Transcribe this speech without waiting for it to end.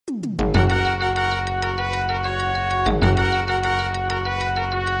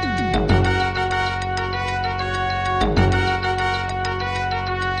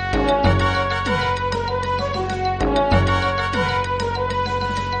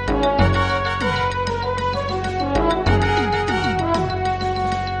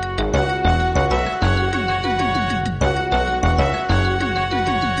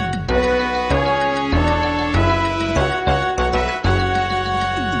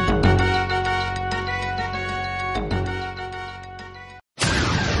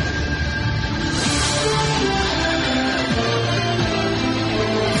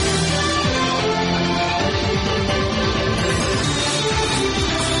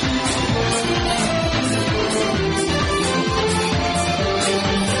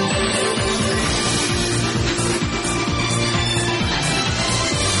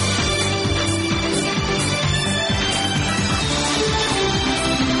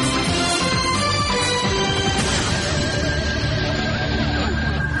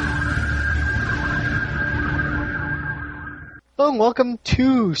Hello and welcome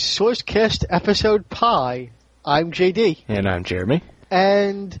to Sourcecast episode Pi. I'm JD. And I'm Jeremy.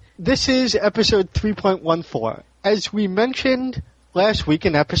 And this is episode 3.14. As we mentioned last week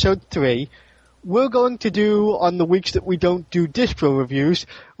in episode 3, we're going to do, on the weeks that we don't do distro reviews,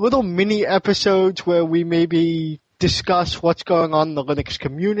 little mini episodes where we maybe discuss what's going on in the Linux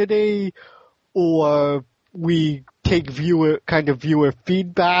community, or we take viewer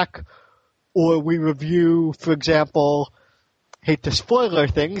feedback, or we review, for example, hate to spoiler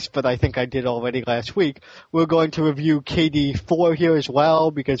things, but I think I did already last week. We're going to review KD4 here as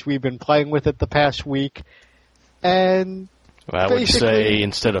well, because we've been playing with it the past week. And well, I would say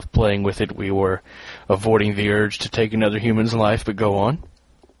instead of playing with it, we were avoiding the urge to take another human's life, but go on.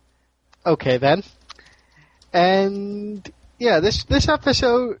 Okay, then. And, yeah, this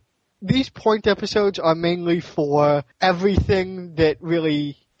episode, these point episodes are mainly for everything that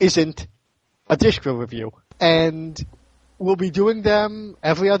really isn't a distro review. And we'll be doing them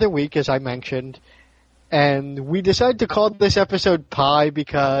every other week, as I mentioned, and we decided to call this episode Pi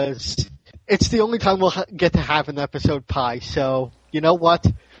because it's the only time we'll get to have an episode Pi, so you know what?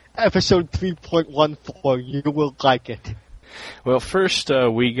 Episode 3.14, you will like it. Well, first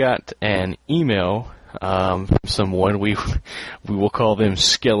we got an email from someone, we will call them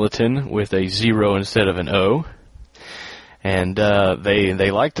Skeleton, with a 0 instead of an O. And they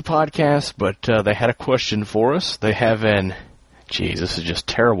like the podcast, but they had a question for us. They have this is just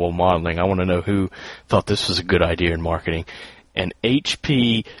terrible modeling. I want to know who thought this was a good idea in marketing. An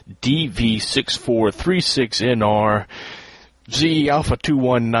HP DV6436NR Z Alpha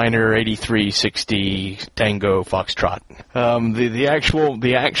 219er 8360 Tango Foxtrot.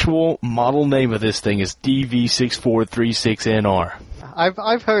 The actual model name of this thing is DV6436NR.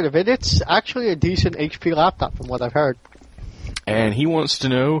 I've heard of it. It's actually a decent HP laptop from what I've heard. And he wants to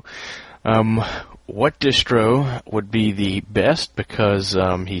know what distro would be the best, because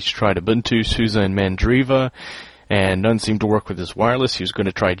he's tried Ubuntu, SUSE, and Mandriva, and none seem to work with his wireless. He was going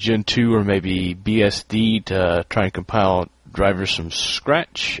to try Gen 2 or maybe BSD to try and compile drivers from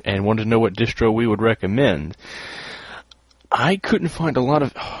scratch, and wanted to know what distro we would recommend. I couldn't find a lot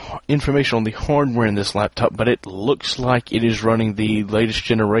of information on the hardware in this laptop, but it looks like it is running the latest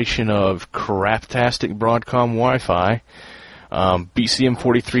generation of craptastic Broadcom Wi-Fi.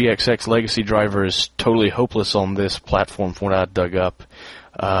 BCM43XX legacy driver is totally hopeless on this platform from what I dug up.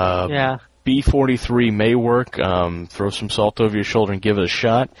 B43 may work. Throw some salt over your shoulder and give it a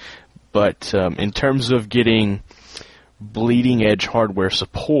shot. But in terms of getting bleeding edge hardware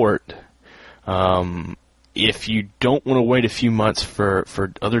support, if you don't want to wait a few months for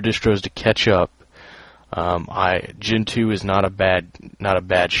other distros to catch up, Gen 2 is not a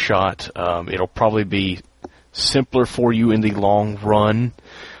bad shot. It'll probably be simpler for you in the long run,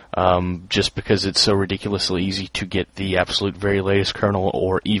 just because it's so ridiculously easy to get the absolute very latest kernel,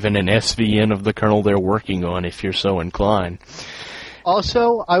 or even an SVN of the kernel they're working on if you're so inclined.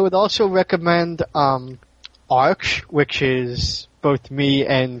 Also, I would also recommend Arch, which is both me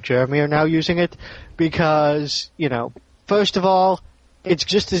and Jeremy are now using it, because, first of all, it's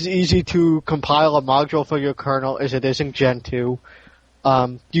just as easy to compile a module for your kernel as it is in Gen 2.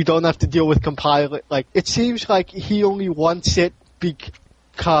 You don't have to deal with compiling. It seems like he only wants it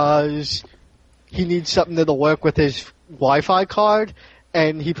because he needs something that'll work with his Wi-Fi card,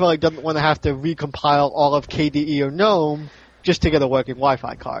 and he probably doesn't want to have to recompile all of KDE or GNOME just to get a working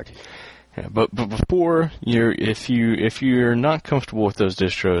Wi-Fi card. Yeah, but before if you're not comfortable with those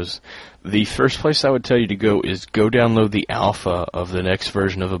distros, the first place I would tell you to go is go download the alpha of the next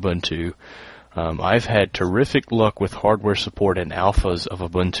version of Ubuntu. I've had terrific luck with hardware support and alphas of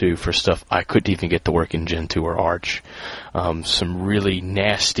Ubuntu for stuff I couldn't even get to work in Gen 2 or Arch. Some really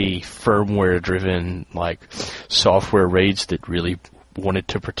nasty firmware-driven, software raids that really wanted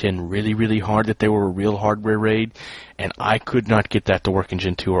to pretend really, really hard that they were a real hardware raid, and I could not get that to work in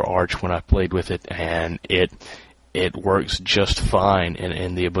Gen 2 or Arch when I played with it, and it works just fine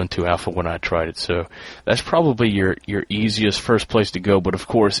in the Ubuntu Alpha when I tried it. So that's probably your easiest first place to go, but of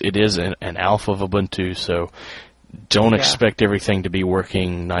course it is an alpha of Ubuntu, so don't expect everything to be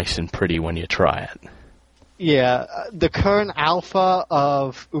working nice and pretty when you try it. Yeah, the current alpha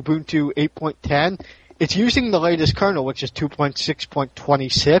of Ubuntu 8.10, it's using the latest kernel, which is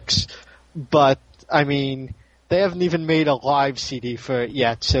 2.6.26, but, they haven't even made a live CD for it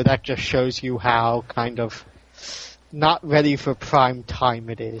yet, so that just shows you how kind of not ready for prime time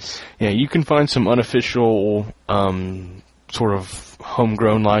it is. Yeah, you can find some unofficial, sort of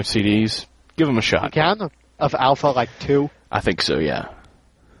homegrown live CDs. Give them a shot. You can? Of Alpha, 2? I think so, yeah.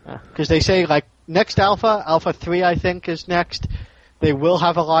 Because they say, next Alpha, Alpha 3, I think, is next. They will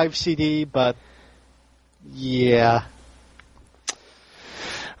have a live CD, but, yeah.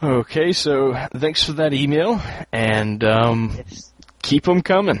 Okay, so thanks for that email, and keep them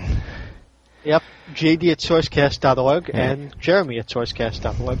coming. Yep, JD at sourcecast.org and Jeremy at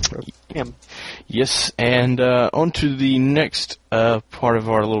sourcecast.org for him. Yes, and on to the next part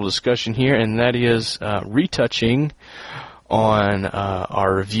of our little discussion here, and that is retouching on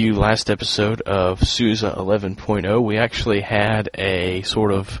our review last episode of SUSE 11.0. We actually had a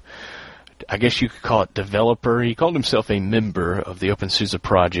sort of, I guess you could call it developer. He called himself a member of the OpenSUSE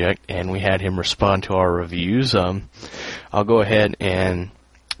project, and we had him respond to our reviews. I'll go ahead and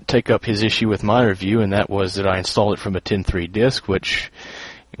take up his issue with my review, and that was that I installed it from a 10.3 disk, which,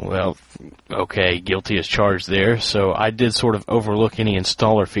 well, okay, guilty as charged there. So I did sort of overlook any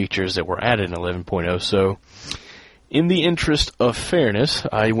installer features that were added in 11.0. So in the interest of fairness,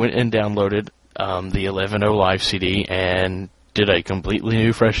 I went and downloaded the 11.0 live CD and did a completely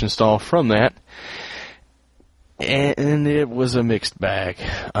new fresh install from that, and it was a mixed bag.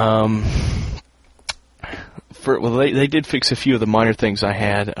 They did fix a few of the minor things I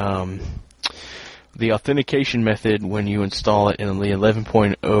had. The authentication method when you install it in the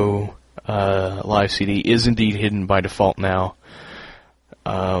 11.0 live CD is indeed hidden by default now.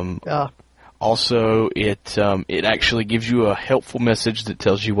 Also, it actually gives you a helpful message that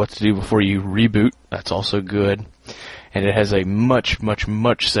tells you what to do before you reboot. That's also good. And it has a much, much,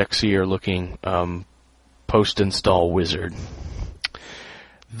 much sexier looking post-install wizard.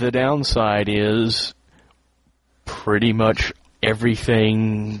 The downside is pretty much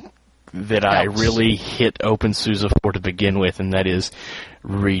everything that I really hit OpenSUSE for to begin with, and that is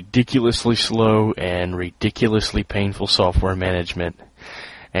ridiculously slow and ridiculously painful software management.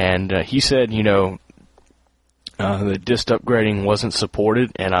 And he said, the dist upgrading wasn't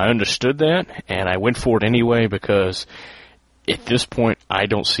supported, and I understood that, and I went for it anyway because at this point I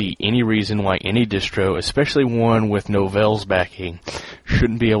don't see any reason why any distro, especially one with Novell's backing,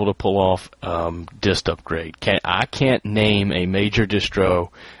 shouldn't be able to pull off dist upgrade. I can't name a major distro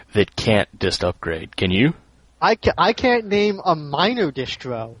that can't dist upgrade. Can you? I can't name a minor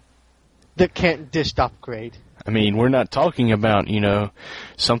distro that can't dist upgrade. I mean, we're not talking about,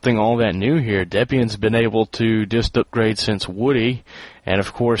 something all that new here. Debian's been able to dist upgrade since Woody, and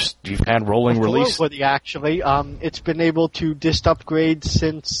of course, you've had rolling release. Woody, actually. It's been able to dist upgrade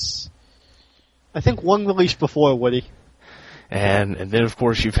since, I think, one release before Woody. And then, of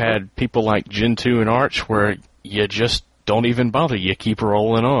course, you've had people like Gentoo and Arch where you just don't even bother. You keep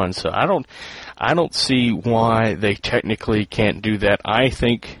rolling on. So I don't see why they technically can't do that. I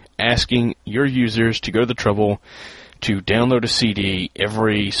think asking your users to go to the trouble to download a CD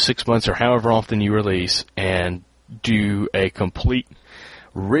every 6 months or however often you release and do a complete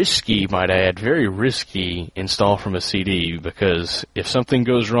risky, might I add, very risky install from a CD, because if something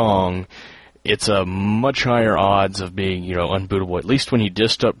goes wrong, it's a much higher odds of being, unbootable. At least when you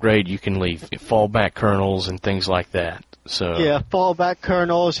dist upgrade, you can leave fallback kernels and things like that. So yeah, fallback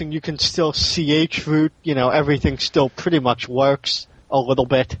kernels, and you can still chroot, everything still pretty much works a little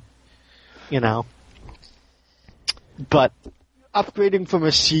bit. But upgrading from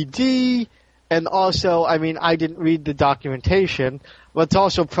a CD, and also, I didn't read the documentation, but it's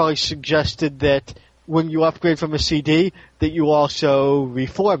also probably suggested that when you upgrade from a CD, that you also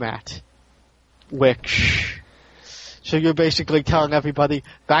reformat, so you're basically telling everybody,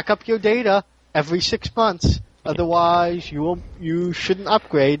 back up your data every 6 months, otherwise you shouldn't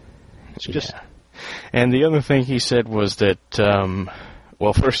upgrade. It's just. And the other thing he said was that,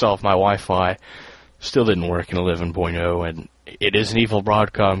 first off, my Wi-Fi still didn't work in 11.0, and it is an evil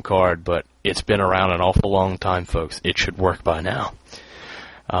Broadcom card, but it's been around an awful long time, folks. It should work by now.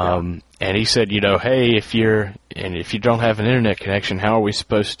 And he said, hey, if you don't have an internet connection, how are we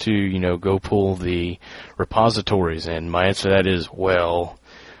supposed to, go pull the repositories? And my answer to that is, well,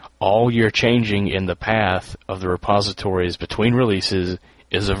 all you're changing in the path of the repositories between releases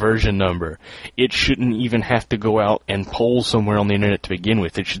is a version number. It shouldn't even have to go out and poll somewhere on the internet to begin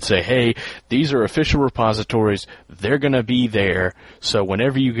with. It should say, hey, these are official repositories. They're going to be there. So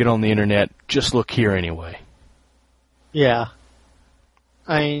whenever you get on the internet, just look here anyway. Yeah.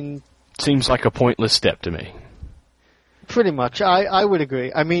 Seems like a pointless step to me. Pretty much. I would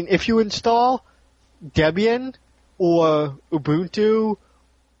agree. If you install Debian or Ubuntu,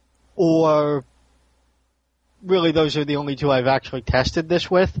 or really those are the only two I've actually tested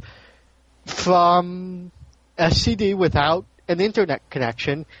this with, from SCD without an internet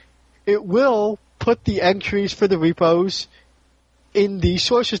connection, it will put the entries for the repos in the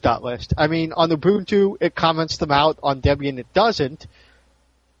sources.list. On Ubuntu, it comments them out. On Debian, it doesn't.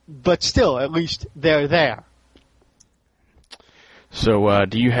 But still, at least they're there. So,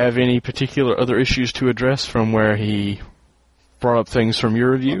 do you have any particular other issues to address from where he brought up things from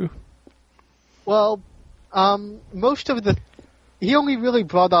your review? Well, he only really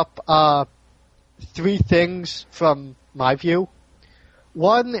brought up 3 things from my view.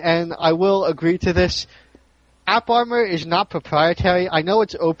 One, and I will agree to this, AppArmor is not proprietary. I know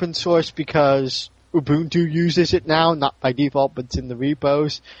it's open source because Ubuntu uses it now, not by default, but it's in the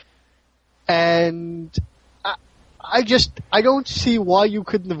repos. And I don't see why you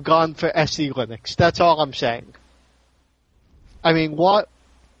couldn't have gone for SE Linux. That's all I'm saying. I mean, why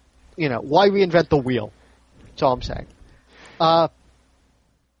reinvent the wheel? That's all I'm saying.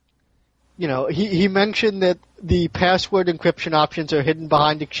 He mentioned that the password encryption options are hidden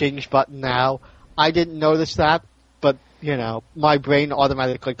behind the change button now. I didn't notice that, but, my brain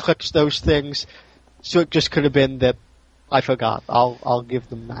automatically clicks those things, so it just could have been that I forgot. I'll give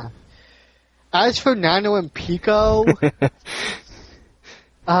them that. As for Nano and Pico,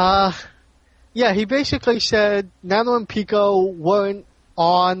 he basically said Nano and Pico weren't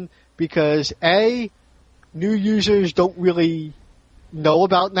on because, A, new users don't really know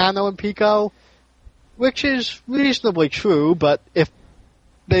about Nano and Pico, which is reasonably true, but if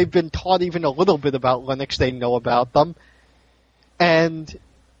they've been taught even a little bit about Linux, they know about them, and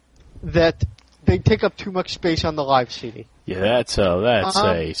that they take up too much space on the live CD. Yeah, that's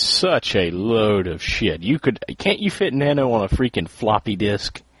such a load of shit. Can't you fit Nano on a freaking floppy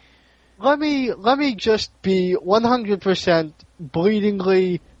disk? Let me just be 100%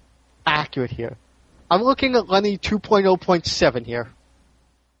 bleedingly accurate here. I'm looking at Lenny 2.0.7 here.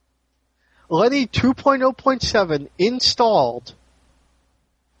 Lenny 2.0.7 installed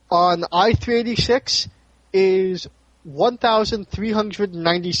on i386 is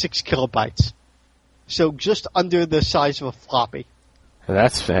 1,396 kilobytes. So just under the size of a floppy.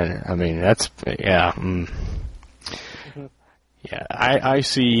 That's fair. I mean, yeah. Yeah, I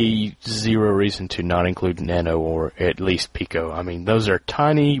see zero reason to not include Nano or at least Pico. I mean, those are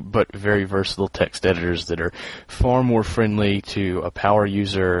tiny but very versatile text editors that are far more friendly to a power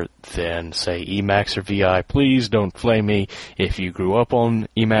user than, say, Emacs or VI. Please don't flame me if you grew up on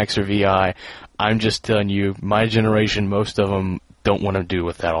Emacs or VI. I'm just telling you, my generation, most of them don't want to do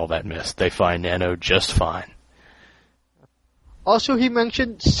without all that mess. They find Nano just fine. Also, he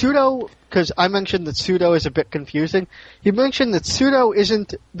mentioned sudo, because I mentioned that sudo is a bit confusing. He mentioned that sudo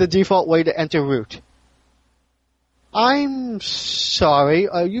isn't the default way to enter root. I'm sorry,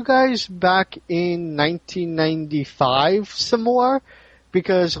 are you guys back in 1995 some more?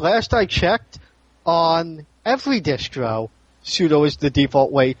 Because last I checked, on every distro, sudo is the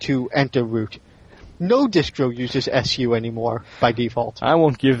default way to enter root. No distro uses su anymore by default. I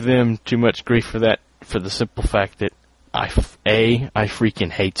won't give them too much grief for that, for the simple fact that I freaking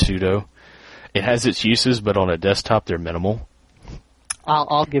hate sudo. It has its uses, but on a desktop they're minimal.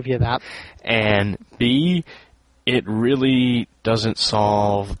 I'll give you that. And B, it really doesn't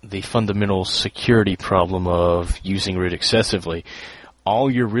solve the fundamental security problem of using root excessively. All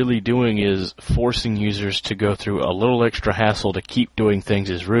you're really doing is forcing users to go through a little extra hassle to keep doing things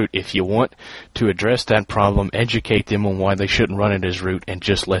as root. If you want to address that problem, educate them on why they shouldn't run it as root and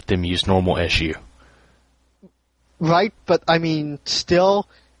just let them use normal SU. Right, but I mean, still,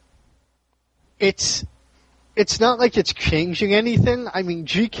 it's not like it's changing anything. I mean,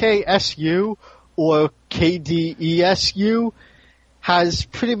 GKSU or KDESU has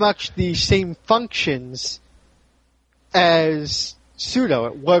pretty much the same functions as sudo.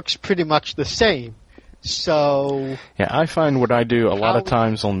 It works pretty much the same. So yeah, I find what I do a lot of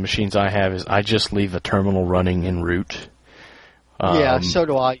times on machines I have is I just leave a terminal running in root. Yeah, so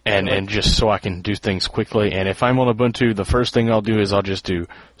do I. And just so I can do things quickly. And if I'm on Ubuntu, the first thing I'll do is I'll just do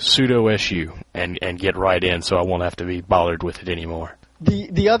sudo su and get right in, so I won't have to be bothered with it anymore.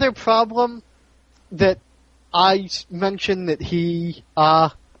 The other problem that I mentioned that he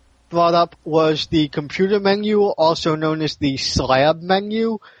brought up was the computer menu, also known as the slab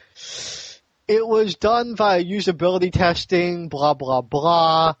menu. It was done via usability testing, blah, blah,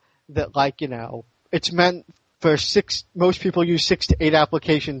 blah, that, like, it's meant for most people use 6 to 8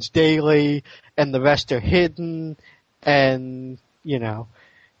 applications daily, and the rest are hidden, and,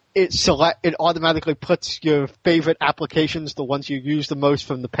 it automatically puts your favorite applications, the ones you use the most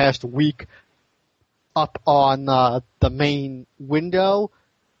from the past week, up on the main window.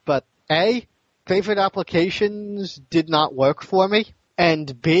 But A, favorite applications did not work for me,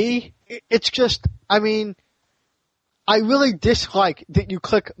 and B, it's just, I really dislike that you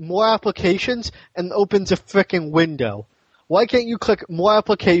click more applications and it opens a frickin' window. Why can't you click more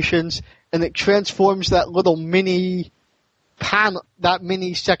applications and it transforms that little mini panel, that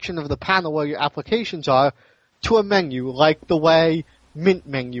mini section of the panel where your applications are, to a menu, like the way Mint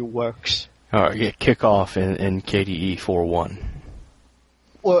menu works? All right, yeah, kickoff in KDE 4.1.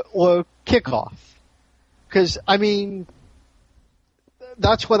 Or kickoff. Because, I mean,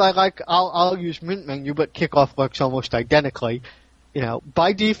 that's what I like. I'll use Mint Menu, but kickoff works almost identically.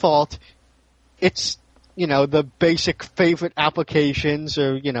 By default, it's, the basic favorite applications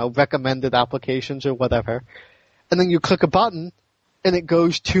or, recommended applications or whatever. And then you click a button, and it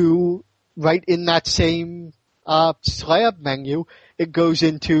goes to, right in that same slab menu, it goes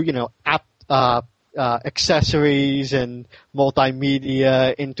into, app accessories and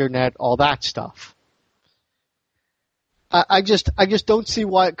multimedia, internet, all that stuff. I just don't see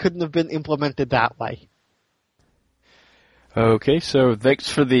why it couldn't have been implemented that way. Okay, so thanks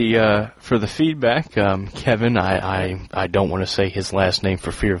for the feedback, Kevin. I don't want to say his last name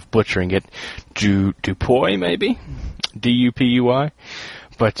for fear of butchering it. Dupuy, maybe? D-U-P-U-I?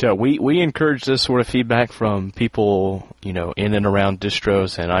 But we encourage this sort of feedback from people, in and around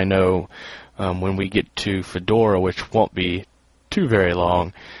distros, and I know when we get to Fedora, which won't be too very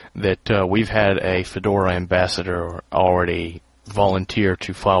long, that we've had a Fedora ambassador already volunteer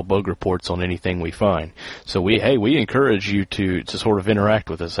to file bug reports on anything we find. So we encourage you to sort of interact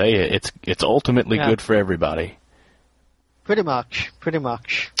with us. Hey, it's ultimately good for everybody. Pretty much.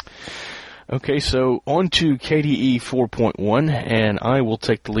 Okay, so on to KDE 4.1, and I will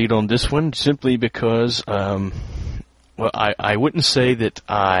take the lead on this one simply because, I wouldn't say that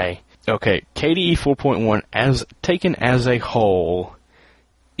KDE 4.1 as taken as a whole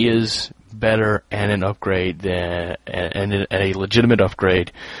is better and an upgrade and a legitimate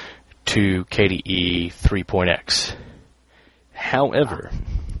upgrade to KDE 3.x. However,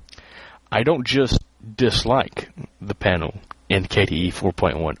 I don't just dislike the panel in KDE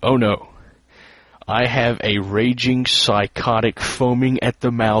 4.1. Oh no. I have a raging, psychotic, foaming at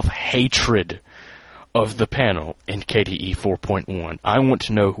the mouth hatred of the panel in KDE 4.1. I want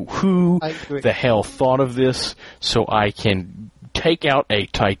to know who the hell thought of this so I can take out a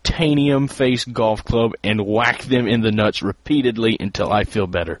titanium face golf club and whack them in the nuts repeatedly until I feel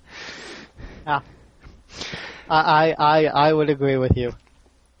better. Yeah. I would agree with you.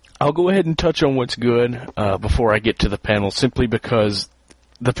 I'll go ahead and touch on what's good before I get to the panel, simply because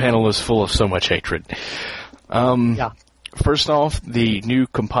the panel is full of so much hatred. First off, the new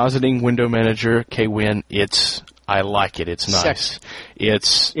compositing window manager, KWin, I like it. It's nice.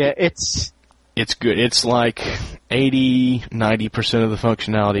 It's good. It's like 80-90% of the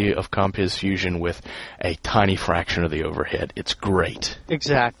functionality of Compiz Fusion with a tiny fraction of the overhead. It's great.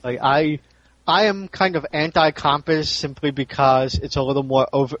 Exactly. I am kind of anti-Compiz simply because it's a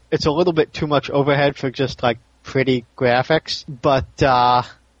little bit too much overhead for just like pretty graphics. But I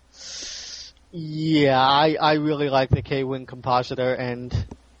really like the KWin compositor, and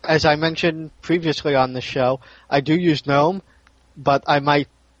as I mentioned previously on the show, I do use GNOME, but I might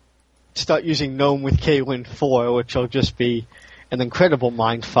start using GNOME with KWin 4, which will just be an incredible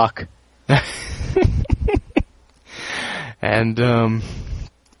mindfuck.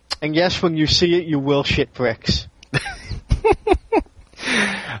 And yes, when you see it, you will shit bricks.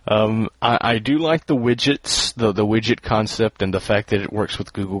 I do like the widgets, the widget concept, and the fact that it works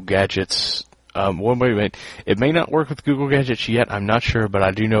with Google Gadgets. Wait a minute. It may not work with Google Gadgets yet, I'm not sure, but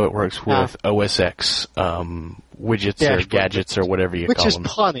I do know it works with OS X widgets or gadgets or whatever you call them. Which is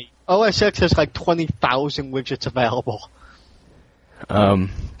plenty. OS X has like 20,000 widgets available. The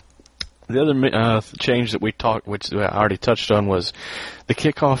other change that which I already touched on, was the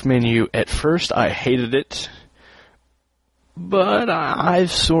kickoff menu. At first, I hated it, but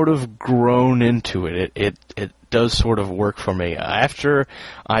I've sort of grown into it. It does sort of work for me. After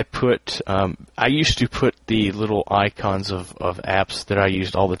I used to put the little icons of apps that I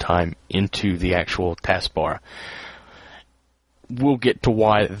used all the time into the actual taskbar. We'll get to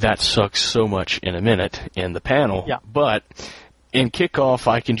why that sucks so much in a minute in the panel. Yeah. But in Kickoff,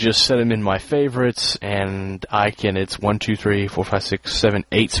 I can just set them in my favorites, and it's 1, 2, 3, 4, 5, 6, 7,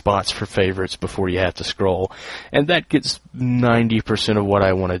 8 spots for favorites before you have to scroll. And that gets 90% of what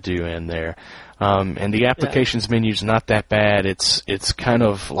I want to do in there. And the applications menu's not that bad. It's kind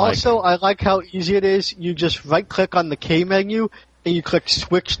of like... Also, I like how easy it is. You just right-click on the K menu, and you click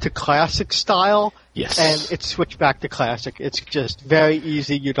Switch to Classic Style. Yes. And it's switched back to Classic. It's just very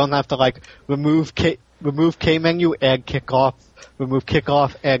easy. You don't have to, remove K menu, add Kickoff, remove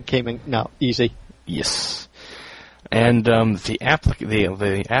Kickoff, add K menu. No, easy. Yes. And the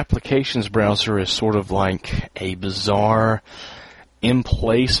applications browser is sort of like a bizarre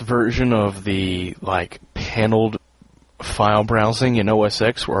in-place version of the paneled file browsing in OS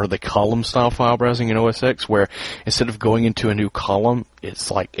X, or the column-style file browsing in OS X, where instead of going into a new column, it's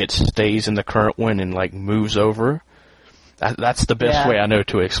like it stays in the current one and moves over. That's the best way I know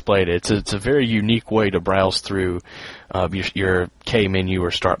to explain it. It's a very unique way to browse through your K menu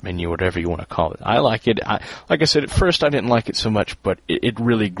or start menu, whatever you want to call it. I like it. Like I said, at first I didn't like it so much, but it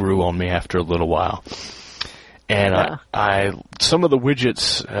really grew on me after a little while. And I some of the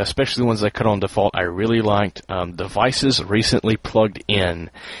widgets, especially the ones I cut on default, I really liked. Devices recently plugged in.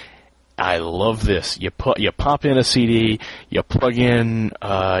 I love this. You pop in a CD, you plug in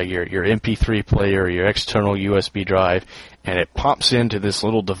your MP3 player, your external USB drive, and it pops into this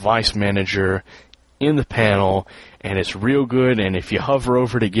little device manager in the panel, and it's real good. And if you hover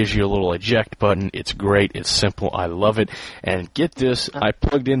over it, it gives you a little eject button. It's great. It's simple. I love it. And get this, I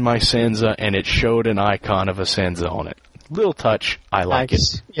plugged in my Senza, and it showed an icon of a Senza on it. Little touch. I like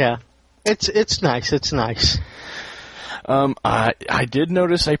it. Yeah, it's nice. It's nice. I did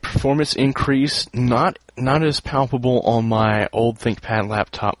notice a performance increase, not as palpable on my old ThinkPad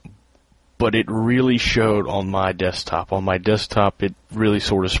laptop, but it really showed on my desktop. On my desktop, it really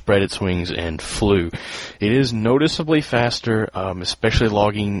sort of spread its wings and flew. It is noticeably faster, especially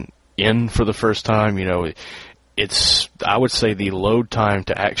logging in for the first time. You know, I would say the load time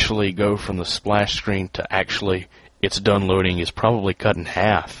to actually go from the splash screen to actually it's done loading is probably cut in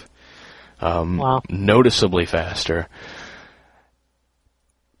half. Wow. Noticeably faster.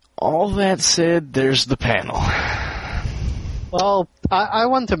 All that said, there's the panel. Well, I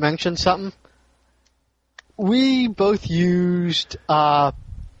want to mention something. We both used KD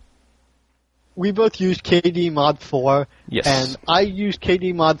Mod 4. Yes. And I used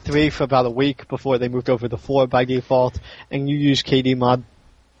KD Mod 3 for about a week before they moved over to 4 by default, and you used KD Mod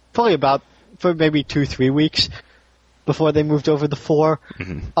probably for maybe 2-3 weeks before they moved over to 4.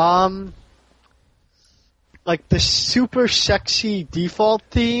 Mm-hmm. Like the super sexy default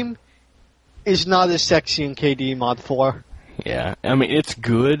theme is not as sexy in KD Mod 4. Yeah, I mean it's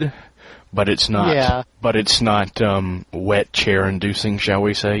good, but it's not. Yeah. But it's not wet chair inducing, shall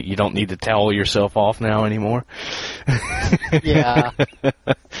we say? You don't need to towel yourself off now anymore. Yeah.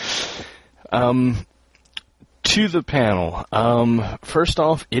 To the panel. First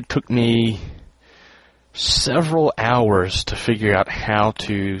off, it took me several hours to figure out how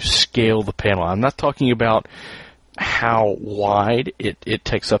to scale the panel. I'm not talking about how wide it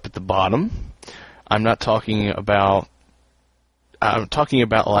takes up at the bottom. I'm talking about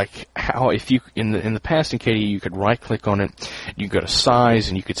like how if you in the past in KDE you could right click on it, you go to size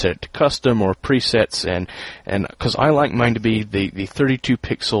and you could set it to custom or presets and because I like mine to be the 32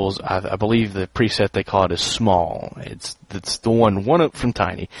 pixels. I believe the preset they call it is small. It's the one up from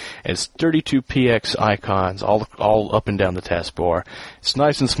tiny. It's 32 px icons all up and down the taskbar. It's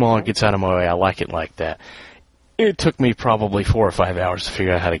nice and small. It gets out of my way. I like it like that. It took me probably 4 or 5 hours to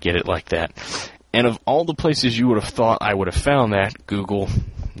figure out how to get it like that. And of all the places you would have thought I would have found that, Google,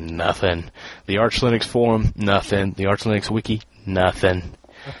 nothing. The Arch Linux forum, nothing. The Arch Linux wiki, nothing.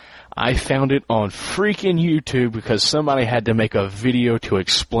 I found it on freaking YouTube because somebody had to make a video to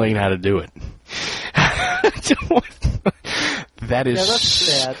explain how to do it.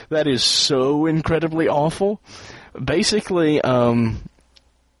 That is so incredibly awful. Basically,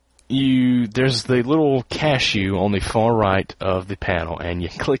 there's the little cashew on the far right of the panel, and you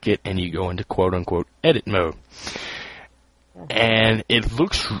click it, and you go into quote-unquote edit mode. And it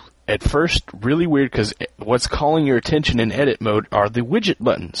looks, at first, really weird, because what's calling your attention in edit mode are the widget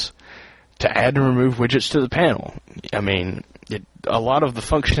buttons to add and remove widgets to the panel. I mean, a lot of the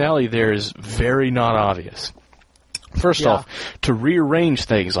functionality there is very not obvious. First off, to rearrange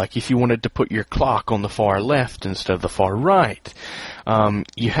things, like if you wanted to put your clock on the far left instead of the far right,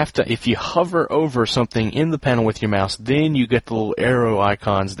 you have to, if you hover over something in the panel with your mouse, then you get the little arrow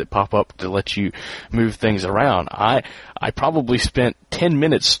icons that pop up to let you move things around. I probably spent 10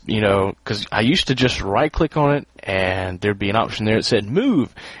 minutes, because I used to just right-click on it, and there'd be an option there that said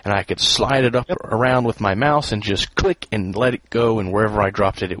move, and I could slide it up around with my mouse and just click and let it go, and wherever I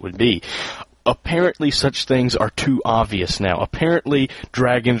dropped it, it would be. Apparently such things are too obvious now. Apparently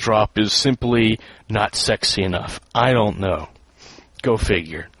drag and drop is simply not sexy enough. I don't know. Go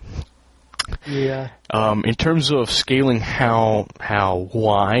figure. Yeah. In terms of scaling how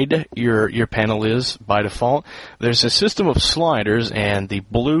wide your panel is by default, there's a system of sliders, and the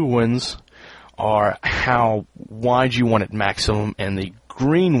blue ones are how wide you want it maximum, and the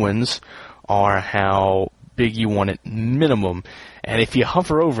green ones are how big you want it minimum. And if you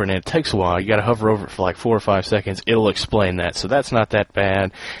hover over it, and it takes a while, you got to hover over it for like 4 or 5 seconds, it'll explain that. So that's not that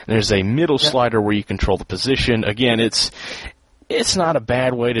bad. There's a middle slider where you control the position. Again, it's not a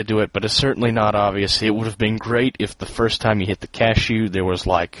bad way to do it, but it's certainly not obvious. It would have been great if the first time you hit the cashew, there was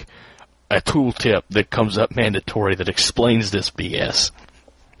like a tooltip that comes up mandatory that explains this BS.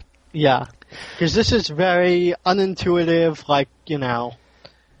 Yeah. Because this is very unintuitive, like,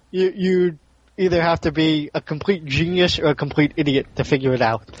 you either have to be a complete genius or a complete idiot to figure it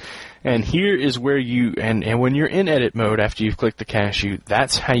out. And here is where and when you're in edit mode after you've clicked the cashew,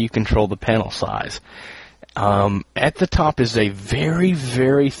 that's how you control the panel size. At the top is a very,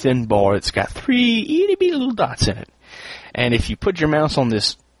 very thin bar. It's got 3 itty-bitty little dots in it. And if you put your mouse on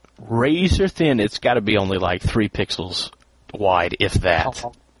this razor thin, it's got to be only like 3 pixels wide, if that.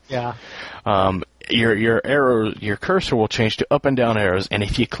 Oh, yeah. Your cursor will change to up and down arrows, and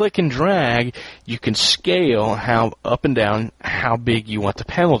if you click and drag, you can scale how up and down how big you want the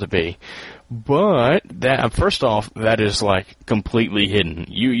panel to be. But first off, that is like completely hidden.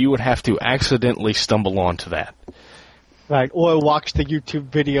 You would have to accidentally stumble onto that. Right, or watch the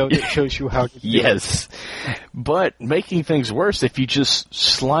YouTube video that shows you how to do it. Yes. But making things worse, if you just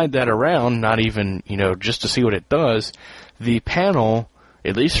slide that around, not even, just to see what it does, the panel,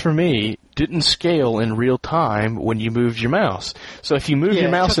 at least for me, didn't scale in real time when you moved your mouse. So if you move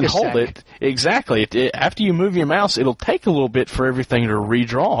your mouse and hold it, exactly, after you move your mouse, it'll take a little bit for everything to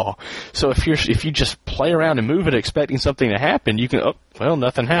redraw. So if you just play around and move it expecting something to happen, you can,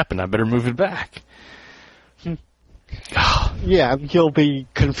 nothing happened, I better move it back. Yeah, you'll be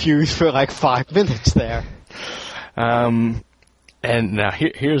confused for like 5 minutes there. And now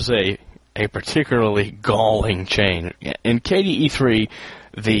here's a particularly galling change. In KDE3,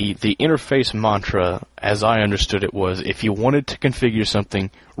 the interface mantra, as I understood it, was if you wanted to configure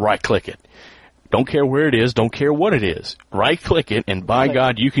something, right-click it. Don't care where it is, don't care what it is. Right-click it, and by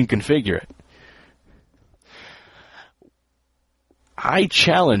God, you can configure it. I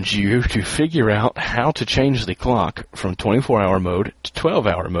challenge you to figure out how to change the clock from 24-hour mode to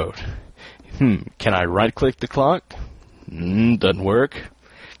 12-hour mode. Can I right-click the clock? Doesn't work.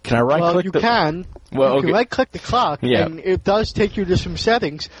 Can I right-click you can. Well, you can right-click the clock, and it does take you to some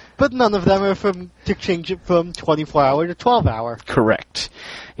settings, but none of them are to change it from 24-hour to 12-hour. Correct.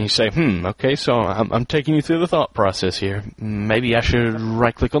 And you say, okay, so I'm taking you through the thought process here. Maybe I should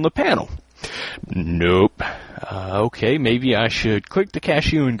right-click on the panel. Nope. Okay, maybe I should click the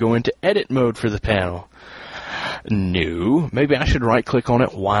cashew and go into edit mode for the panel. No. Maybe I should right-click on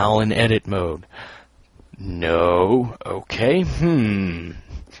it while in edit mode. No. Okay.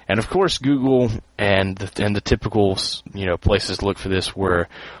 And of course, Google and the typical, places to look for this were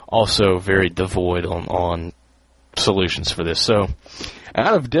also very devoid on solutions for this. So,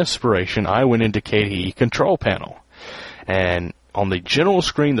 out of desperation, I went into KDE Control Panel. And on the general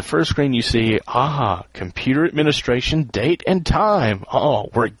screen, the first screen you see, computer administration, date and time. Oh,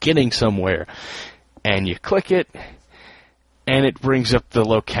 we're getting somewhere. And you click it, and it brings up the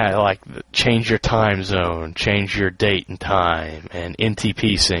locale, like change your time zone, change your date and time, and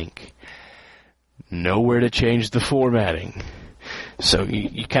NTP sync. Nowhere to change the formatting. So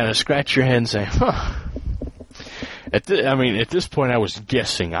you kind of scratch your head and say, At this point I was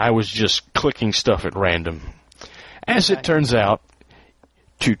guessing. I was just clicking stuff at random. As it turns out,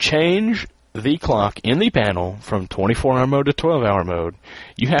 to change the clock in the panel from 24-hour mode to 12-hour mode,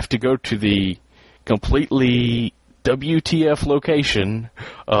 you have to go to the completely WTF location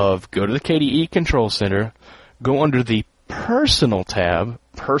of go to the KDE Control Center, go under the Personal tab,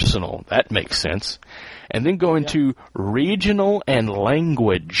 Personal, that makes sense, and then go into Regional and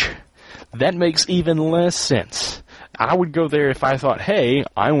Language. That makes even less sense. I would go there if I thought, hey,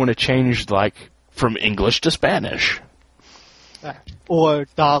 I want to change, from English to Spanish. Or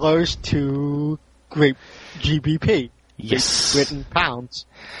dollars to Great GBP. Yes. Written pounds.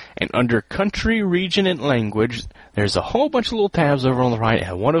 And under Country, Region, and Language, there's a whole bunch of little tabs over on the right,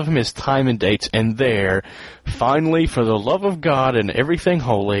 and one of them is Time and Dates, and there, finally, for the love of God and everything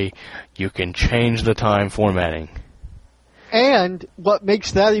holy, you can change the time formatting. And what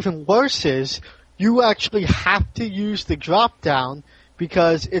makes that even worse is you actually have to use the drop-down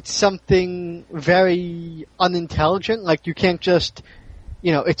because it's something very unintelligent. Like, you can't just,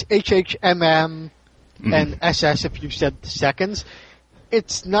 it's HHMM and SS if you said the seconds.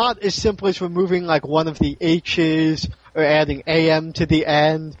 It's not as simple as removing, one of the H's or adding AM to the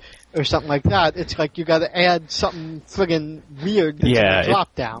end or something like that. It's like you gotta add something friggin' weird that's a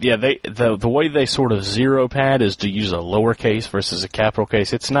drop-down. Yeah, the way they sort of zero pad is to use a lowercase versus a capital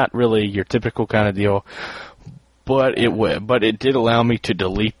case. It's not really your typical kind of deal. But it did allow me to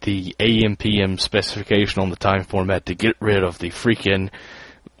delete the AM/PM specification on the time format to get rid of the freaking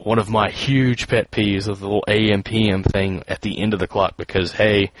one of my huge pet peeves of the little AM/PM thing at the end of the clock. Because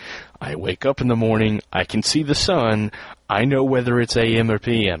hey, I wake up in the morning, I can see the sun, I know whether it's AM or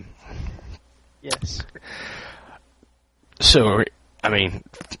PM. Yes. So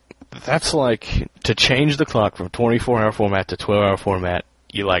that's like to change the clock from 24-hour format to 12-hour format.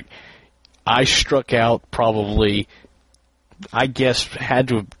 I struck out probably, I guess, had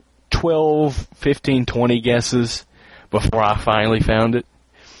to have 12, 15, 20 guesses before I finally found it.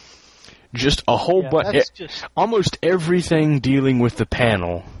 Just a whole bunch. Almost everything dealing with the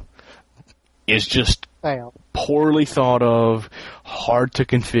panel is just poorly thought of, hard to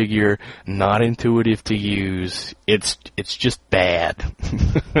configure, not intuitive to use. It's just bad.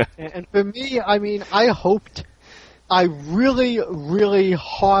 And for me, I mean, I really, really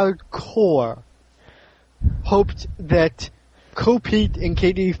hardcore hoped that Copeat in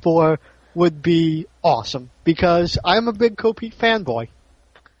KD4 would be awesome, because I'm a big Copeat fanboy.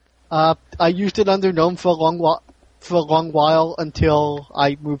 I used it under GNOME for a long while until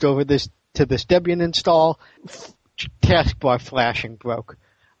I moved over to this Debian install. Taskbar flashing broke.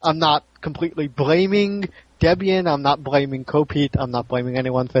 I'm not completely blaming Debian. I'm not blaming Copeat. I'm not blaming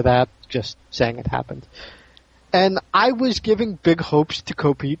anyone for that. Just saying it happened. And I was giving big hopes to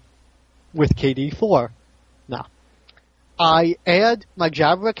Copeat with KD4. No. I add my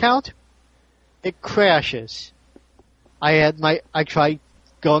Jabber account. It crashes. I try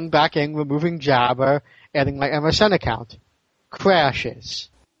going back in, removing Jabber, adding my MSN account. Crashes.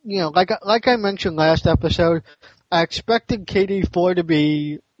 You know, like I mentioned last episode, I expected KD4 to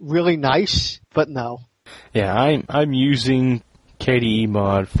be really nice, but no. Yeah, I'm using KDE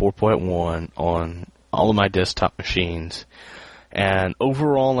Mod 4.1 on all of my desktop machines, and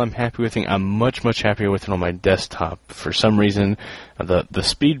overall I'm happy with it. I'm much happier with it on my desktop. For some reason, the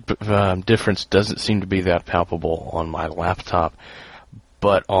speed difference doesn't seem to be that palpable on my laptop,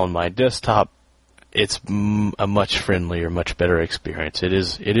 but on my desktop, it's a much friendlier, much better experience. It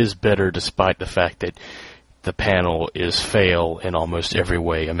is better despite the fact that the panel is fail in almost every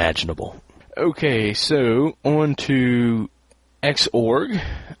way imaginable. Okay, so on to Xorg,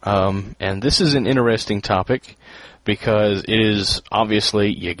 and this is an interesting topic because it is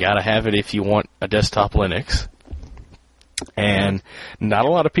obviously you gotta have it if you want a desktop Linux. And not a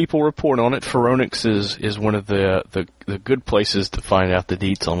lot of people report on it. Phoronix is one of the good places to find out the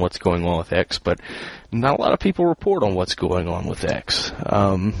deets on what's going on with X, but not a lot of people report on what's going on with X.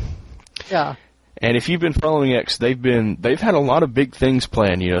 Yeah. And if you've been following X, they've had a lot of big things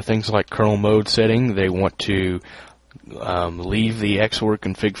planned. You know, things like kernel mode setting. They want to leave the Xorg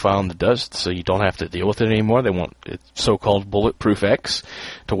config file in the dust so you don't have to deal with it anymore. They want it so-called bulletproof X,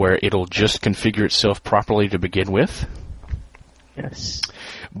 to where it'll just configure itself properly to begin with. Yes.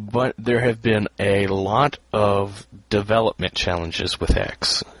 But there have been a lot of development challenges with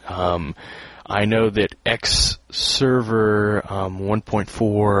X. I know that X Server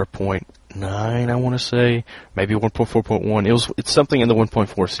 1.4.9, I want to say, maybe 1.4.1. It's something in the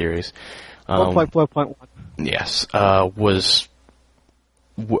 1.4 series. 1.4.1. Yes, was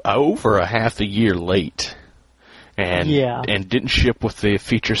over a half a year late, and didn't ship with the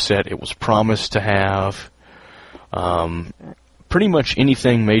feature set it was promised to have. Pretty much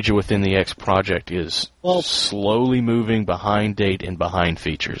anything major within the X project is slowly moving behind date and behind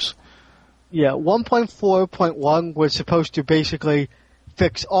features. Yeah, 1.4.1 was supposed to basically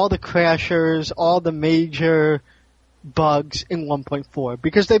fix all the crashers, all the major bugs in 1.4,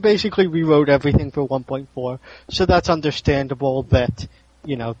 because they basically rewrote everything for 1.4. So that's understandable that,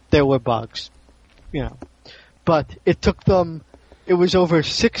 you know, there were bugs, you know. But it took them, it was over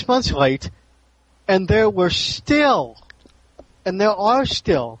 6 months late, and there are still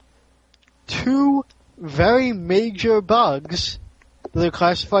 2 very major bugs that are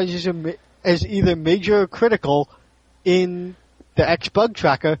classified as either major or critical in the X bug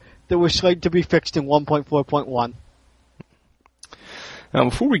tracker that were slated to be fixed in 1.4.1. Now,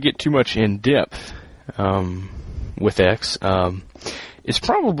 before we get too much in depth with X, it's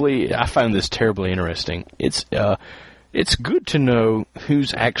probably, I find this terribly interesting. It's good to know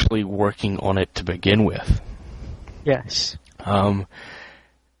who's actually working on it to begin with. Yes. And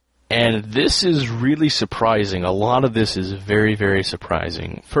this is really surprising. A lot of this is very, very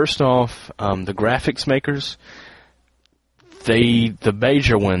surprising. First off, the graphics makers, the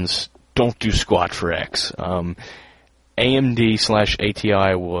major ones don't do squat for X.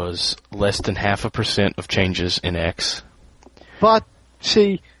 AMD/ATI was less than 0.5% of changes in X. But,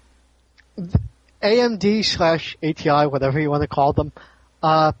 see, AMD/ATI, whatever you want to call them,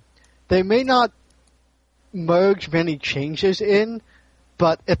 they may not merge many changes in,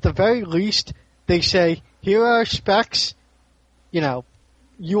 but at the very least, they say, here are our specs, you know,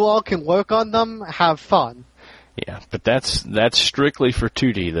 you all can work on them, have fun. Yeah, but that's strictly for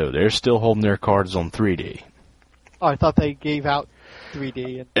 2D, though. They're still holding their cards on 3D. Oh, I thought they gave out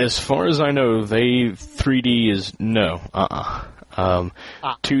 3D. As far as I know, 3D is no.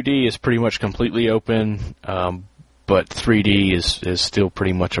 2D is pretty much completely open, but 3D is still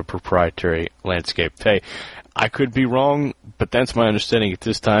pretty much a proprietary landscape. Hey, I could be wrong, but that's my understanding at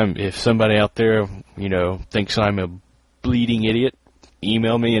this time. If somebody out there, thinks I'm a bleeding idiot,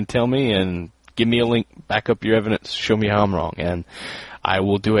 email me and tell me, and give me a link, back up your evidence, show me how I'm wrong, and I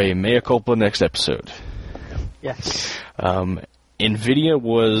will do a mea culpa next episode. Yes. NVIDIA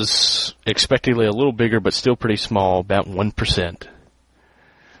was expectedly a little bigger, but still pretty small, about 1%.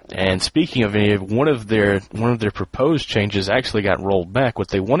 And speaking of NVIDIA, one of their proposed changes actually got rolled back. What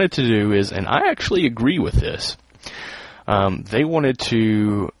they wanted to do is, and I actually agree with this, they wanted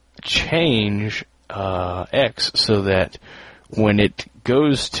to change X so that when it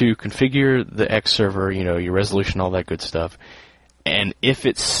goes to configure the X server, your resolution, all that good stuff, and if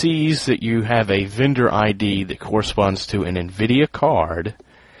it sees that you have a vendor ID that corresponds to an NVIDIA card,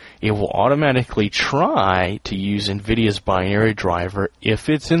 it will automatically try to use NVIDIA's binary driver if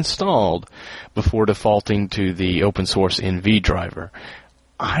it's installed before defaulting to the open source NV driver.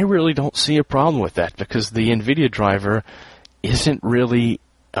 I really don't see a problem with that because the NVIDIA driver isn't really,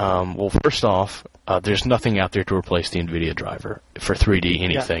 first off, there's nothing out there to replace the NVIDIA driver for 3D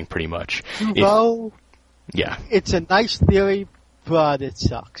anything, pretty much. Yeah. It's a nice theory, but it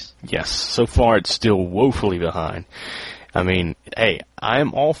sucks. Yes, so far it's still woefully behind. I mean, hey,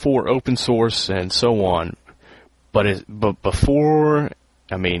 I'm all for open source and so on, but what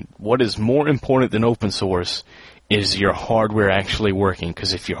is more important than open source is your hardware actually working,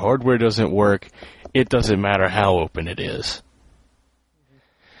 because if your hardware doesn't work, it doesn't matter how open it is.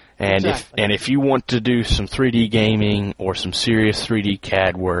 And exactly. if you want to do some 3D gaming or some serious 3D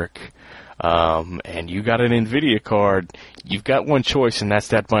CAD work, and you got an NVIDIA card, you've got one choice, and that's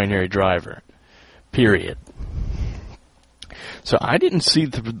that binary driver. Period. So I didn't see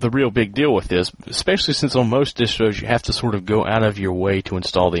the real big deal with this, especially since on most distros you have to sort of go out of your way to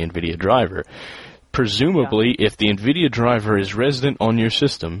install the NVIDIA driver. Presumably, if the NVIDIA driver is resident on your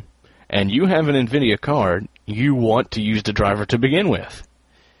system, and you have an NVIDIA card, you want to use the driver to begin with.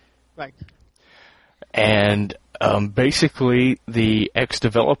 Right. And basically, the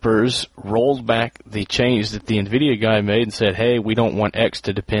ex-developers rolled back the change that the NVIDIA guy made and said, hey, we don't want X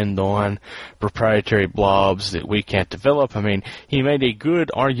to depend on proprietary blobs that we can't develop. I mean, he made a good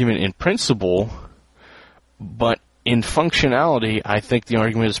argument in principle, but in functionality, I think the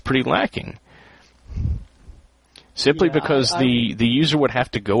argument is pretty lacking. Simply because the user would have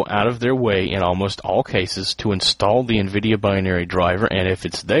to go out of their way in almost all cases to install the NVIDIA binary driver, and if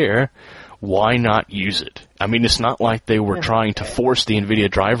it's there, why not use it? I mean, it's not like they were trying to force the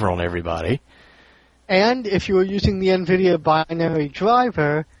NVIDIA driver on everybody. And if you were using the NVIDIA binary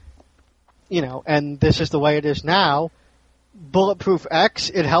driver, and this is the way it is now, Bulletproof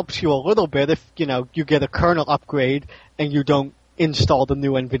X, it helps you a little bit if, you get a kernel upgrade and you don't install the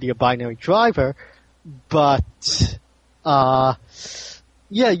new NVIDIA binary driver. But,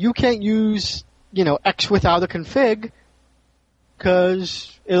 you can't use, X without a config,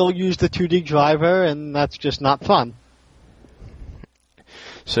 because it'll use the 2D driver, and that's just not fun.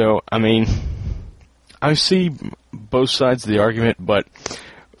 So, I mean, I see both sides of the argument, but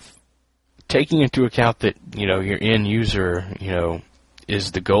taking into account that, your end user,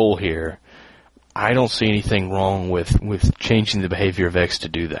 is the goal here, I don't see anything wrong with changing the behavior of X to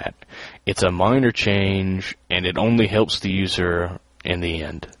do that. It's a minor change, and it only helps the user in the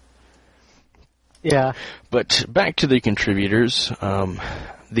end. Yeah. But back to the contributors,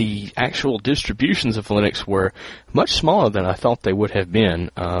 the actual distributions of Linux were much smaller than I thought they would have been.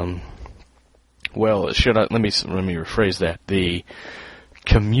 Let me rephrase that. The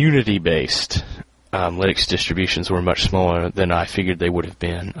community-based Linux distributions were much smaller than I figured they would have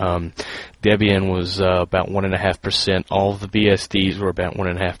been. Debian was about 1.5%. All of the BSDs were about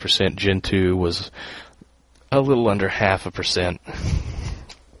 1.5%. Gentoo was a little under 0.5%.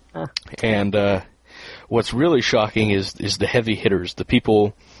 Huh. And what's really shocking is the heavy hitters, the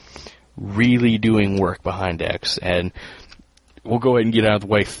people really doing work behind X. And we'll go ahead and get out of the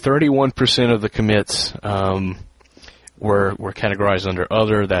way. 31% of the commits were categorized under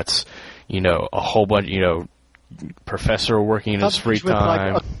other. That's, a whole bunch, professor working in his free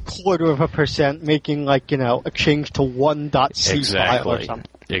time. Like 0.25% making a change to 1.c file or something.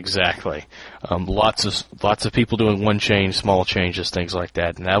 Exactly. Lots of people doing one change, small changes, things like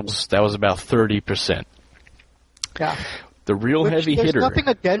that. And that was about 30%. Yeah. The real heavy hitter. There's nothing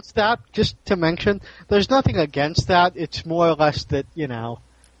against that, just to mention. There's nothing against that. It's more or less that,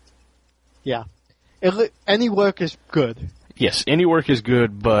 any work is good. Yes, any work is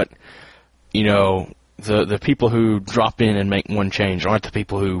good, but, the people who drop in and make one change aren't the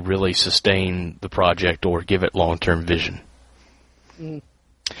people who really sustain the project or give it long-term vision. Mm.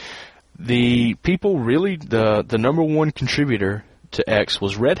 the people really, the number one contributor to X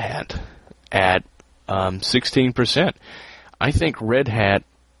was Red Hat at 16%. I think Red Hat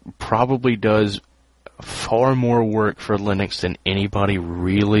probably does far more work for Linux than anybody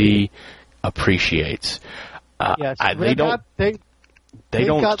really appreciates. Yes, they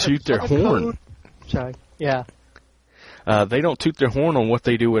don't toot their horn. Sorry. Yeah. They don't toot their horn on what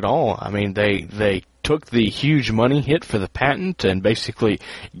they do at all. I mean, they took the huge money hit for the patent and basically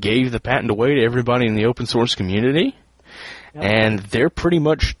gave the patent away to everybody in the open source community. Yep. And they're pretty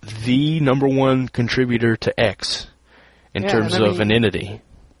much the number one contributor to X in terms of an entity.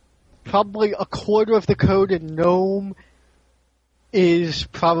 Probably a quarter of the code in GNOME is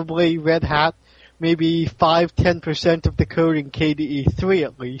probably Red Hat. Maybe 5-10% of the code in KDE 3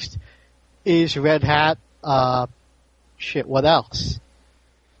 at least is Red Hat. What else?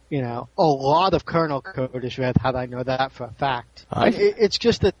 You know, a lot of kernel code is Red Hat. I know that for a fact. It's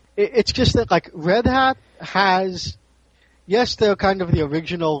just that like Red Hat has, yes, they're kind of the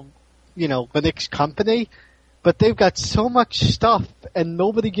original, you know, Linux company, but they've got so much stuff, and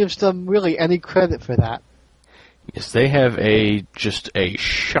nobody gives them really any credit for that. Yes, they have just a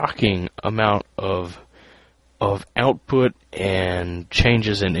shocking amount of output and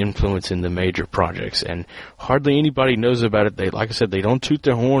changes and influence in the major projects, and hardly anybody knows about it. They, like I said, they don't toot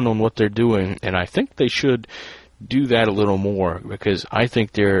their horn on what they're doing, and I think they should do that a little more because I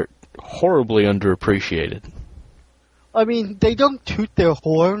think they're horribly underappreciated. I mean, they don't toot their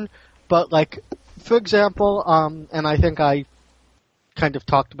horn, but like, for example, and I think I kind of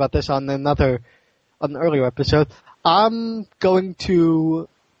talked about this on an earlier episode. That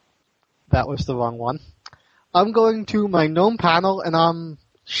was the wrong one. I'm going to my GNOME panel and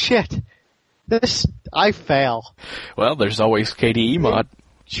I fail. Well, there's always KDE mod.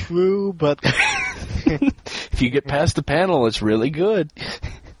 True, but if you get past the panel, it's really good.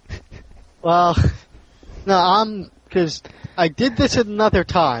 Well, no, because I did this at another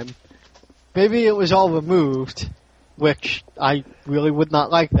time. Maybe it was all removed, which I really would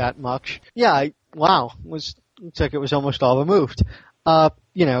not like that much. Yeah, looks like it was almost all removed.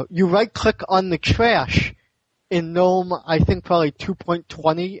 You know, you right-click on the trash in GNOME, I think probably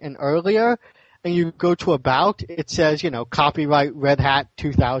 2.20 and earlier, and you go to About, it says, you know, copyright Red Hat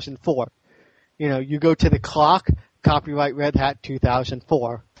 2004. You know, you go to the clock, copyright Red Hat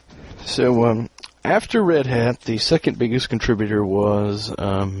 2004. So, after Red Hat, the second biggest contributor was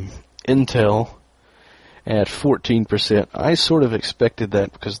Intel at 14%. I sort of expected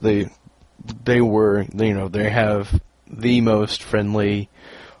that because they have the most friendly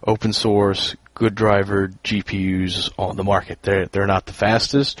open source good driver GPUs on the market. They're not the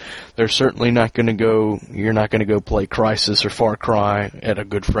fastest. They're certainly not going to go. You're not going to go play Crysis or Far Cry at a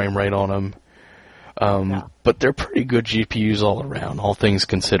good frame rate on them. But they're pretty good GPUs all around, all things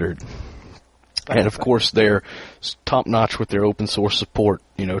considered. And of course, they're top notch with their open source support.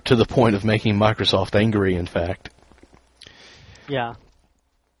 You know, to the point of making Microsoft angry. In fact. Yeah.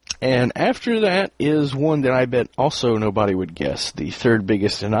 And after that is one that I bet also nobody would guess, the third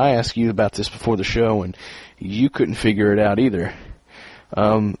biggest. And I asked you about this before the show, and you couldn't figure it out either.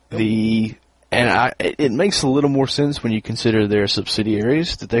 It makes a little more sense when you consider their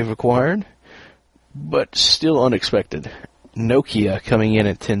subsidiaries that they've acquired, but still unexpected. Nokia coming in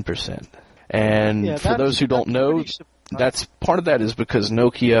at 10%. And for those who don't know, that's part of that is because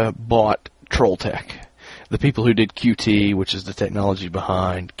Nokia bought Trolltech. The people who did Qt, which is the technology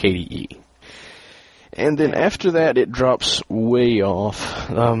behind KDE. And then after that, it drops way off.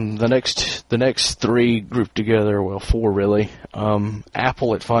 The next three grouped together, well, four really.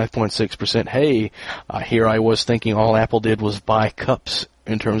 Apple at 5.6%. Hey, here I was thinking all Apple did was buy cups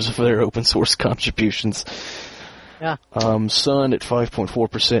in terms of their open source contributions. Yeah. Sun at 5.4%,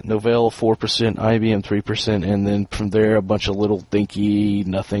 Novell 4%, IBM 3%, and then from there a bunch of little dinky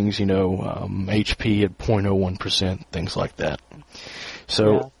nothings, HP at 0.01%, things like that.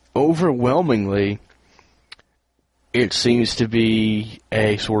 So overwhelmingly, it seems to be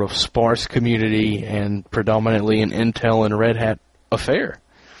a sort of sparse community and predominantly an Intel and Red Hat affair.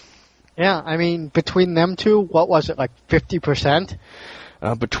 Yeah, I mean, between them two, what was it, like 50%?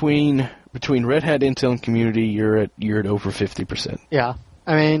 Between Red Hat, Intel, and community, you're at over 50%. Yeah,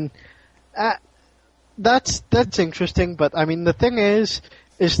 I mean, that's interesting. But I mean, the thing is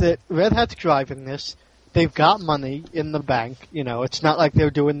that Red Hat's driving this. They've got money in the bank. You know, it's not like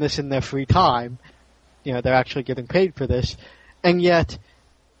they're doing this in their free time. You know, they're actually getting paid for this, and yet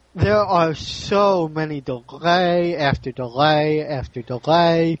there are so many delay after delay after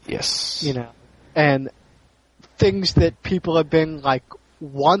delay. Yes. You know, and things that people have been like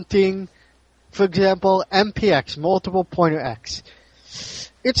wanting. For example, MPX, multiple pointer X.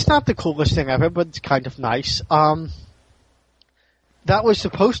 It's not the coolest thing ever, but it's kind of nice. That was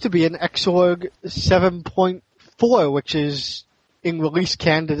supposed to be an Xorg 7.4, which is in release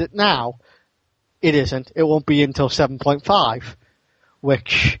candidate now. It isn't. It won't be until 7.5,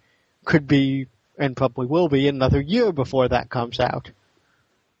 which could be, and probably will be, another year before that comes out.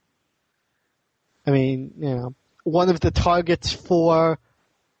 I mean, one of the targets for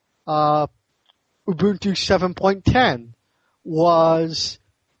Ubuntu 7.10 was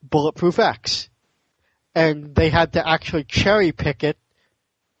Bulletproof X. And they had to actually cherry pick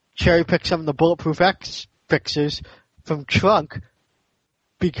some of the Bulletproof X fixes from Trunk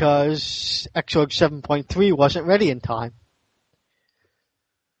because Xorg 7.3 wasn't ready in time.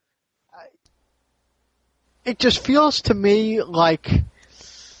 It just feels to me like,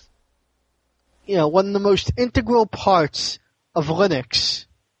 one of the most integral parts of Linux.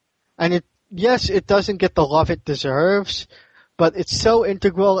 And it doesn't get the love it deserves, but it's so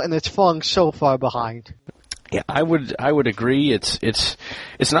integral and it's falling so far behind. Yeah, I would agree. It's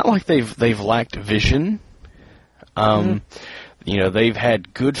not like they've lacked vision. They've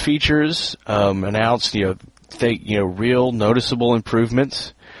had good features announced. Real noticeable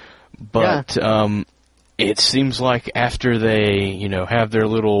improvements. But it seems like after they have their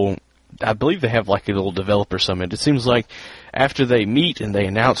little, I believe they have like a little developer summit. It seems like after they meet and they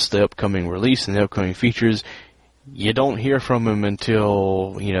announce the upcoming release and the upcoming features, you don't hear from them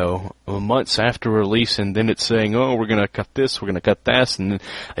until, months after release, and then it's saying, oh, we're going to cut this, we're going to cut that, and then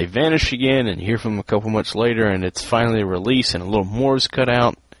they vanish again, and you hear from them a couple months later, and it's finally a release, and a little more is cut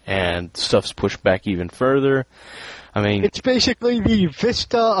out, and stuff's pushed back even further. I mean, it's basically the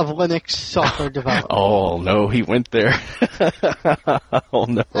Vista of Linux software development. Oh, no, he went there. Oh,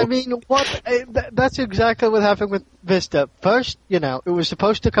 no. I mean, that's exactly what happened with Vista. First, it was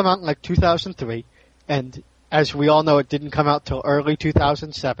supposed to come out in like 2003, and as we all know, it didn't come out till early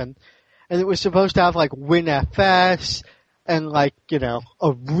 2007, and it was supposed to have like WinFS and like, a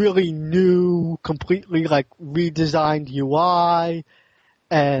really new, completely like redesigned UI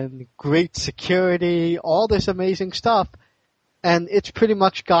and great security, all this amazing stuff, and it's pretty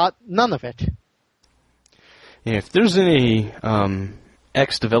much got none of it. Yeah, if there's any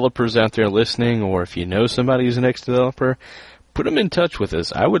ex-developers out there listening, or if you know somebody who's an ex-developer, put them in touch with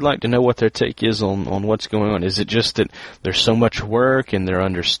us. I would like to know what their take is on what's going on. Is it just that there's so much work and they're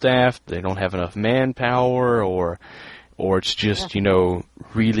understaffed, they don't have enough manpower, or it's just,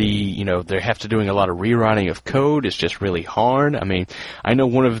 really, they have to doing a lot of rewriting of code. It's just really hard. I mean, I know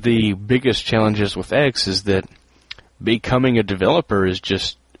one of the biggest challenges with X is that becoming a developer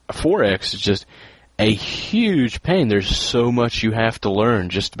for X is just a huge pain. There's so much you have to learn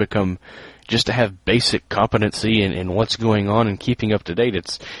just to have basic competency in what's going on and keeping up to date.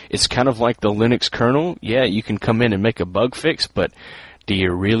 It's kind of like the Linux kernel. Yeah, you can come in and make a bug fix, but do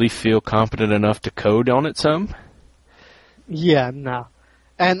you really feel competent enough to code on it some? Yeah, no.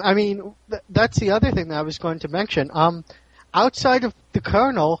 And I mean, that's the other thing that I was going to mention. Outside of the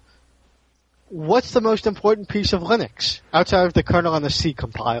kernel, what's the most important piece of Linux? Outside of the kernel and the C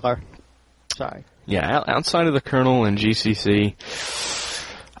compiler. Sorry. Yeah, outside of the kernel and GCC,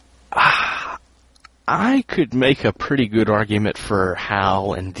 I could make a pretty good argument for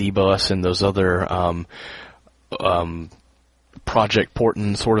HAL and dbus and those other project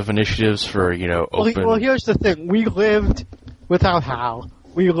porting sort of initiatives for, open. Well, here's the thing. We lived without HAL.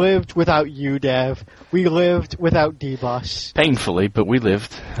 We lived without UDEV. We lived without dbus. Painfully, but we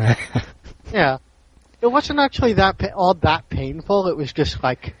lived. Yeah. It wasn't actually all that painful. It was just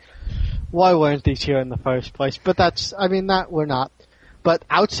like, why weren't these here in the first place? But that we're not. But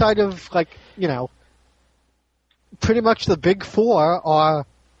outside of, pretty much the big four are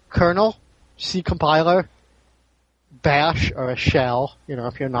kernel, C compiler, Bash, or a shell,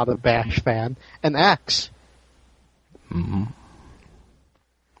 if you're not a Bash fan, and X. Mm-hmm.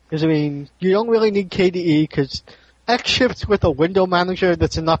 Because, you don't really need KDE, because X ships with a window manager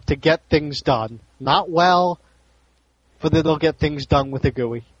that's enough to get things done. Not well, but it'll get things done with a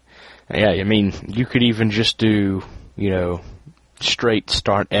GUI. Yeah, you could even just do, straight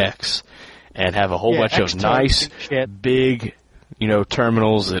start X and have a whole bunch of nice, big,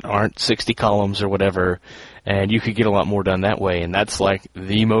 terminals that aren't 60 columns or whatever, and you could get a lot more done that way, and that's like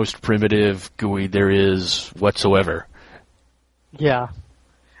the most primitive GUI there is whatsoever. Yeah.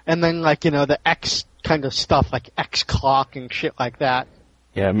 And then, the X kind of stuff, like X clock and shit like that.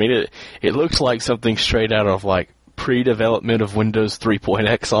 Yeah, it looks like something straight out of, pre-development of Windows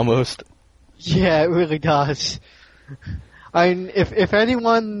 3.x almost. Yeah, it really does. If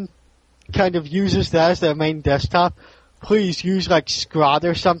anyone kind of uses that as their main desktop, please use Scrod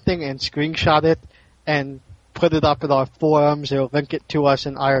or something and screenshot it and put it up in our forums or link it to us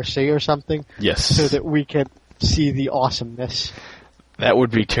in IRC or something. Yes. So that we can see the awesomeness. That would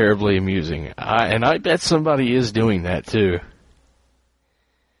be terribly amusing. And I bet somebody is doing that, too.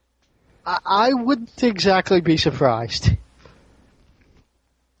 I wouldn't exactly be surprised.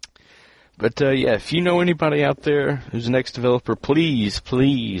 But, yeah, if you know anybody out there who's an ex-developer, please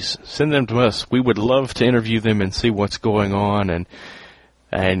send them to us. We would love to interview them and see what's going on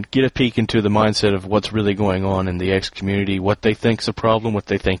and get a peek into the mindset of what's really going on in the X community, what they think's a problem, what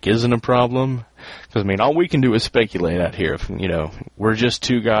they think isn't a problem. Because, I mean, all we can do is speculate out here. You know, we're just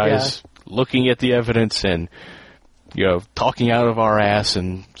two guys looking at the evidence and, you know, talking out of our ass,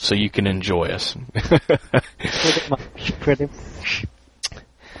 and so you can enjoy us. Pretty much.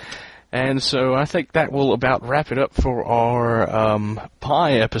 And so I think that will about wrap it up for our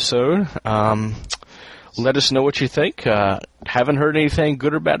Pi episode. Let us know what you think. Haven't heard anything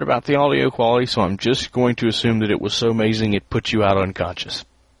good or bad about the audio quality, so I'm just going to assume that it was so amazing it put you out unconscious.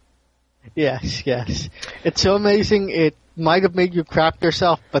 Yes. It's so amazing it might have made you crap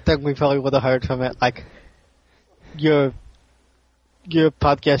yourself, but then we probably would have heard from it like, your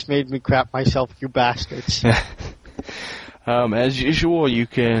podcast made me crap myself, you bastards. As usual, you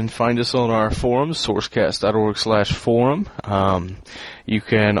can find us on our forums, sourcecast.org/forum. You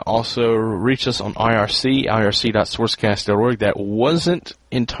can also reach us on IRC, irc.sourcecast.org. That wasn't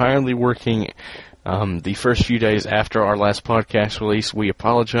entirely working the first few days after our last podcast release. We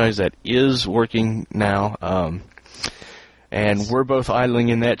apologize. That is working now. And we're both idling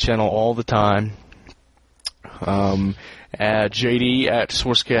in that channel all the time. JD at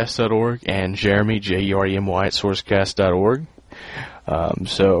sourcecast.org and Jeremy, Jeremy, at sourcecast.org.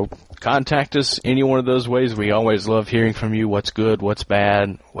 So contact us any one of those ways. We always love hearing from you, what's good, what's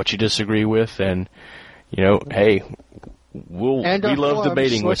bad, what you disagree with, and, you know, hey, we love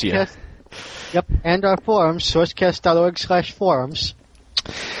debating with you. Yep, and our forums, sourcecast.org/forums.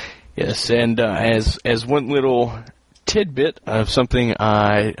 Yes, and as one little tidbit of something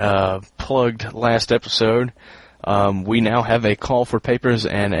I plugged last episode, we now have a call for papers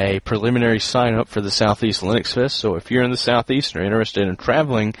and a preliminary sign-up for the Southeast Linux Fest. So if you're in the Southeast and are interested in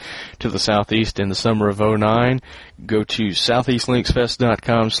traveling to the Southeast in the summer of 2009, go to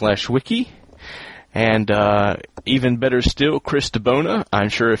southeastlinuxfest.com/wiki. And even better still, Chris DeBona, I'm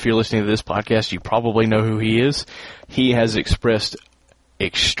sure if you're listening to this podcast, you probably know who he is. He has expressed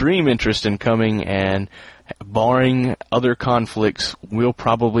extreme interest in coming, and barring other conflicts, we'll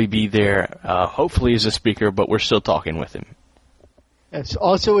probably be there, hopefully as a speaker, but we're still talking with him. Yes,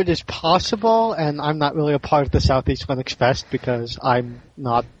 also it is possible, and I'm not really a part of the Southeast Linux Fest because I'm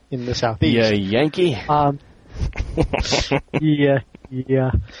not in the Southeast. Yeah, Yankee. Yeah.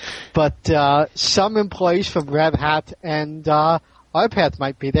 But some employees from Red Hat and RPath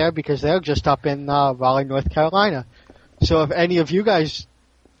might be there because they're just up in Raleigh, North Carolina. So if any of you guys,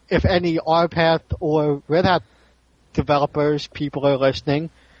 if any RPath or Red Hat developers, people are listening,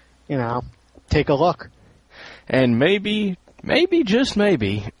 you know, take a look. And maybe, just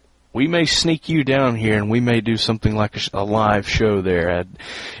maybe, we may sneak you down here and we may do something like a live show there.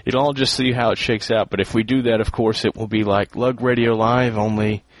 It'll all just see how it shakes out. But if we do that, of course, it will be like Lug Radio Live,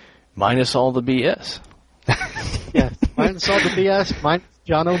 only minus all the BS. Yes, minus all the BS, minus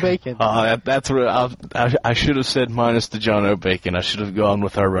John O'Bacon. That's what I should have said, minus the John O'Bacon. I should have gone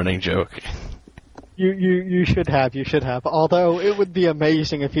with our running joke. You should have. Although it would be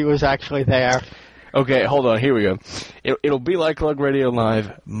amazing if he was actually there. Okay, hold on. Here we go. It'll be like Lug Radio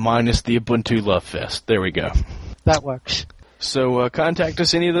Live minus the Ubuntu Love Fest. There we go. That works. So contact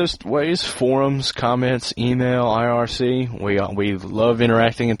us any of those ways: forums, comments, email, IRC. We love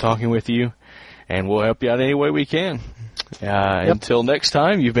interacting and talking with you, and we'll help you out any way we can. Yep. Until next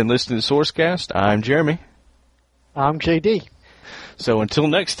time, you've been listening to Sourcecast. I'm Jeremy. I'm JD. So until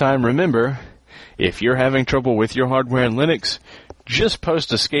next time, remember, if you're having trouble with your hardware in Linux, just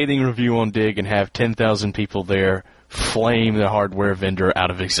post a scathing review on Dig and have 10,000 people there flame the hardware vendor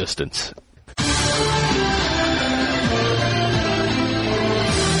out of existence.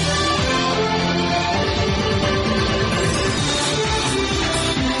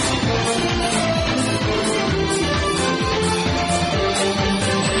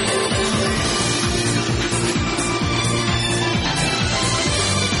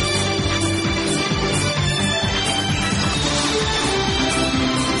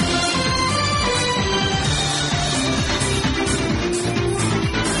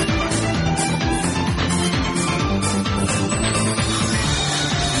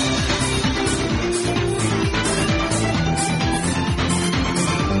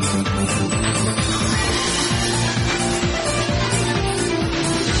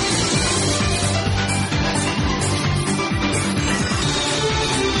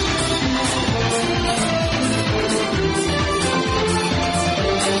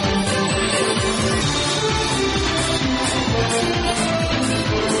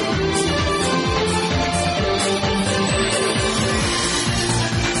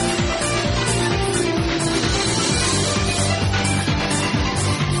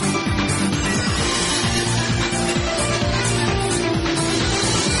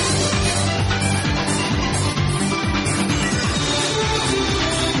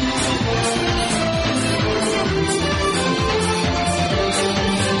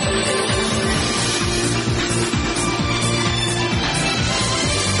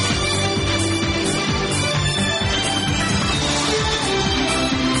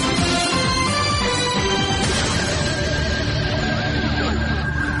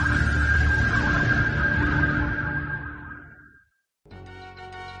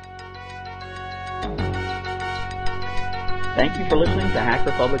 Thank you for listening to Hack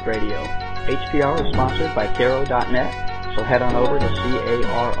Republic Radio. HPR is sponsored by Caro.net, so head on over to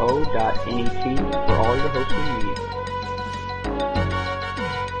caro.net for all your hosting needs.